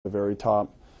the very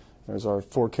top. There's our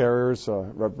 4 carriers,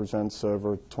 represents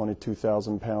over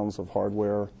 22,000 pounds of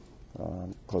hardware,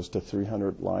 close to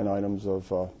 300 line items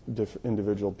of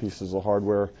individual pieces of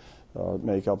hardware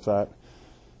make up that.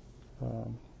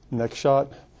 Next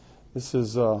shot. This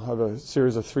is I have a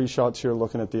series of 3 shots here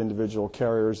looking at the individual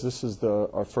carriers. This is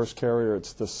our first carrier.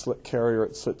 It's the slit carrier.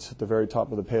 It sits at the very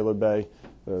top of the payload bay.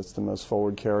 It's the most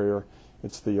forward carrier.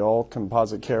 It's the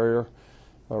all-composite carrier.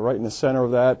 Right in the center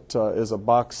of that is a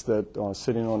box that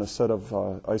sitting on a set of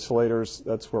isolators.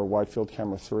 That's where wide field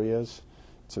camera 3 is.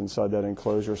 It's inside that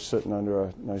enclosure, sitting under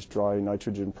a nice dry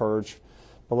nitrogen purge.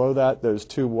 Below that, there's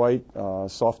 2 white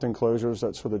soft enclosures.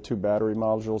 That's where the 2 battery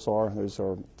modules are. Those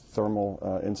are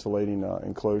thermal insulating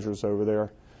enclosures over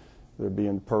there. They're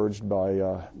being purged by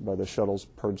the shuttle's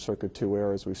purge circuit 2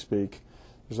 air as we speak.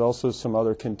 There's also some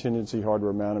other contingency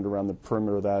hardware mounted around the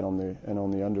perimeter of that and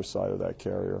on the underside of that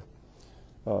carrier.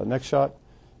 Next shot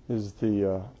is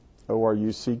the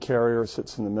ORUC carrier. It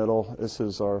sits in the middle. This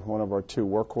is one of our 2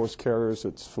 workhorse carriers.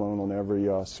 It's flown on every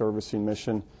servicing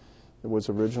mission. It was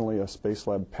originally a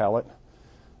Spacelab pallet.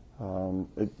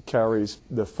 It carries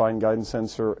the fine guidance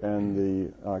sensor and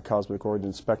the cosmic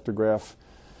origin spectrograph.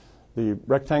 The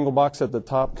rectangle box at the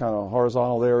top, kind of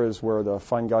horizontal there, is where the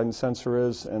fine guidance sensor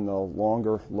is, and the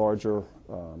longer, larger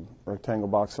rectangle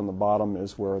box on the bottom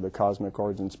is where the cosmic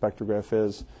origin spectrograph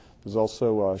is. There's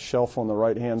also a shelf on the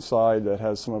right-hand side that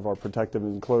has some of our protective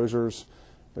enclosures.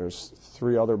 There's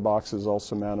 3 other boxes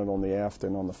also mounted on the aft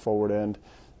and on the forward end.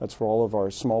 That's where all of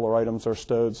our smaller items are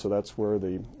stowed, so that's where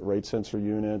the rate sensor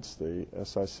units, the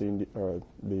SIC,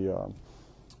 the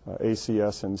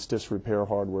ACS and STIS repair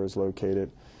hardware is located.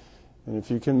 And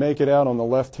if you can make it out on the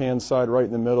left-hand side, right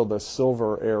in the middle, the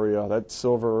silver area, that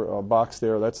silver box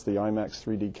there, that's the IMAX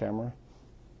 3D camera.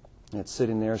 It's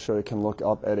sitting there so it can look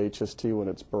up at HST when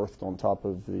it's berthed on top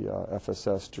of the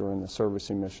FSS during the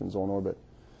servicing missions on orbit.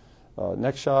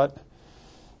 Next shot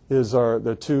is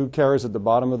the 2 carriers at the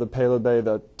bottom of the payload bay.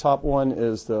 The top one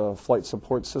is the flight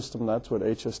support system. That's what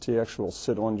HST actually will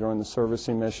sit on during the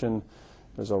servicing mission.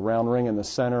 There's a round ring in the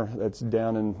center that's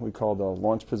down in, we call the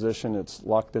launch position. It's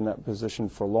locked in that position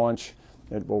for launch.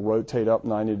 It will rotate up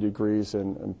 90 degrees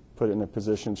and put it in a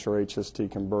position so HST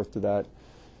can berth to that.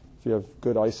 If you have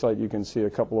good eyesight, you can see a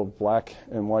couple of black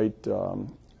and white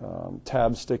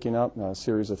tabs sticking up, a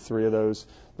series of 3 of those.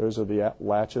 Those are the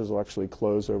latches will actually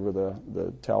close over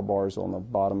the tail bars on the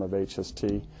bottom of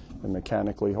HST and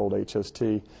mechanically hold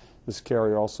HST. This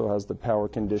carrier also has the power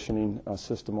conditioning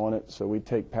system on it, so we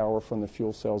take power from the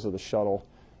fuel cells of the shuttle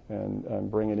and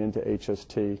bring it into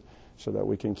HST so that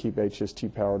we can keep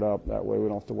HST powered up. That way we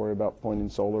don't have to worry about pointing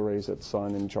solar rays at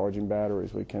sun and charging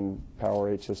batteries. We can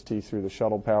power HST through the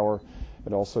shuttle power.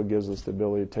 It also gives us the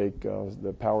ability to take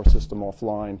the power system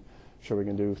offline so we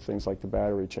can do things like the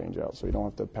battery change out. So you don't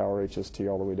have to power HST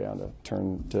all the way down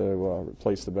to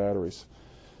replace the batteries.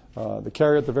 The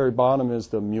carrier at the very bottom is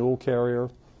the mule carrier.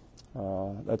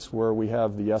 That's where we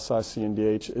have the SIC and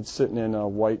DH. It's sitting in a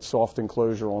white soft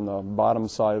enclosure on the bottom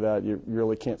side of that. You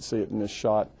really can't see it in this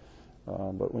shot,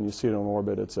 but when you see it on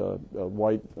orbit, it's a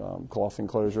white cloth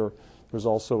enclosure. There's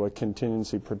also a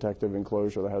contingency protective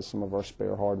enclosure that has some of our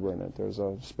spare hardware in it. There's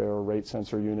a spare rate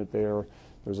sensor unit there.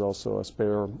 There's also a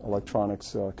spare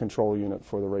electronics control unit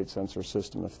for the rate sensor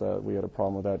system if we had a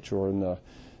problem with that during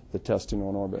the testing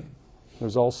on orbit.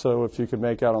 There's also, if you could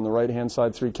make out on the right-hand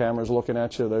side, 3 cameras looking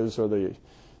at you. Those are the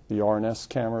RNS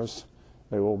cameras.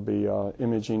 They will be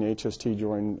imaging HST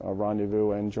during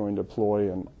rendezvous and during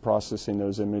deploy and processing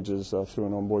those images through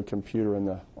an onboard computer in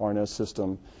the RNS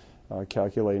system,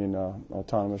 calculating an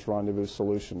autonomous rendezvous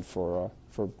solution for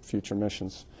future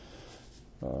missions.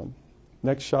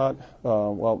 Next shot.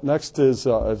 Next is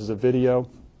a video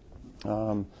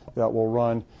that will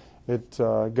run. It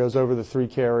goes over the 3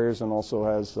 carriers and also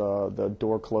has the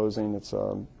door closing. It's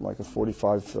like a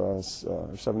 45 or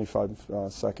 75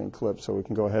 second clip, so we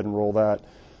can go ahead and roll that.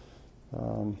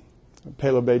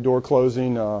 Payload bay door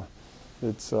closing.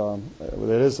 It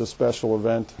is a special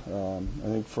event. I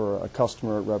think for a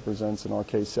customer it represents, in our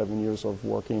case, 7 years of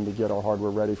working to get our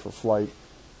hardware ready for flight.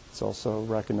 It's also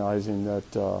recognizing that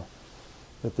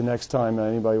the next time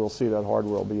anybody will see that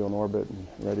hardware will be on orbit and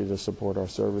ready to support our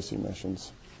servicing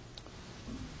missions.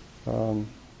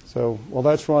 While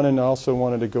that's running, I also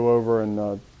wanted to go over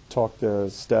and talk the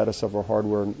status of our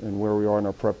hardware and where we are in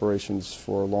our preparations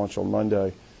for launch on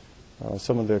Monday.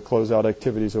 Some of the closeout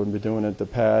activities that we'll be doing at the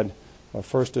pad.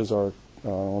 First is our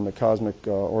on the cosmic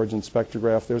origin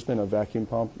spectrograph. There's been a vacuum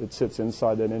pump. It sits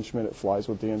inside that instrument. It flies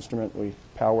with the instrument. We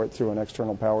power it through an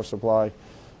external power supply.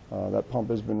 That pump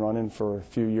has been running for a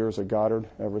few years at Goddard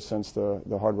ever since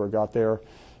the hardware got there.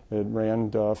 It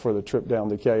ran for the trip down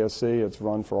to KSC. It's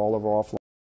run for all of our offline